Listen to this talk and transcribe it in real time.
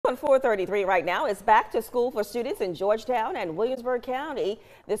on 433 right now. It's back to school for students in Georgetown and Williamsburg County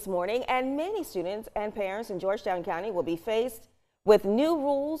this morning, and many students and parents in Georgetown County will be faced with new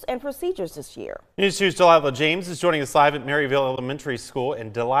rules and procedures this year. News 2's Delilah James is joining us live at Maryville Elementary School.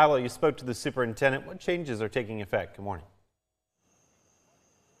 And Delilah, you spoke to the superintendent. What changes are taking effect? Good morning.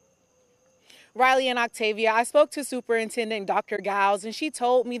 Riley and Octavia, I spoke to Superintendent Dr. Giles, and she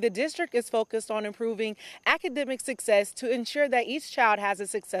told me the district is focused on improving academic success to ensure that each child has a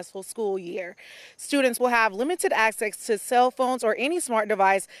successful school year. Students will have limited access to cell phones or any smart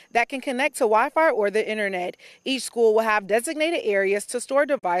device that can connect to Wi-Fi or the internet. Each school will have designated areas to store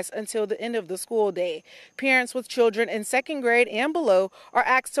device until the end of the school day. Parents with children in second grade and below are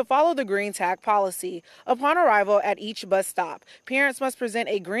asked to follow the green tag policy. Upon arrival at each bus stop, parents must present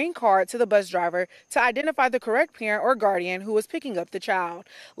a green card to the bus driver to identify the correct parent or guardian who is picking up the child.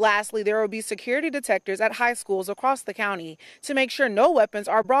 Lastly, there will be security detectors at high schools across the county to make sure no weapons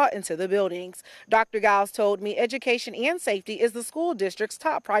are brought into the buildings. Dr. Giles told me education and safety is the school district's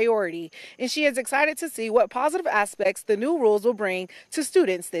top priority, and she is excited to see what positive aspects the new rules will bring to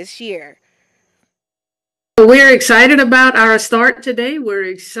students this year. We're excited about our start today. We're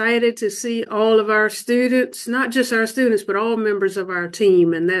excited to see all of our students, not just our students, but all members of our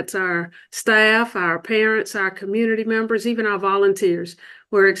team. And that's our staff, our parents, our community members, even our volunteers.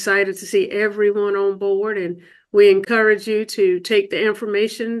 We're excited to see everyone on board, and we encourage you to take the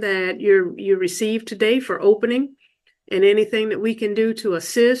information that you received today for opening, and anything that we can do to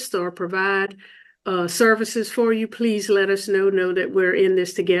assist or provide services for you. Please let us know. Know that we're in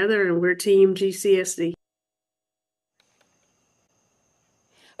this together, and we're Team GCSD.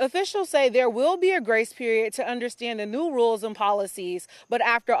 Officials say there will be a grace period to understand the new rules and policies, but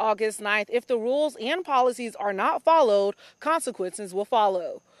after August 9th, if the rules and policies are not followed, consequences will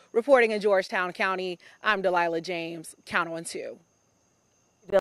follow. Reporting in Georgetown County, I'm Delilah James, Count on 2.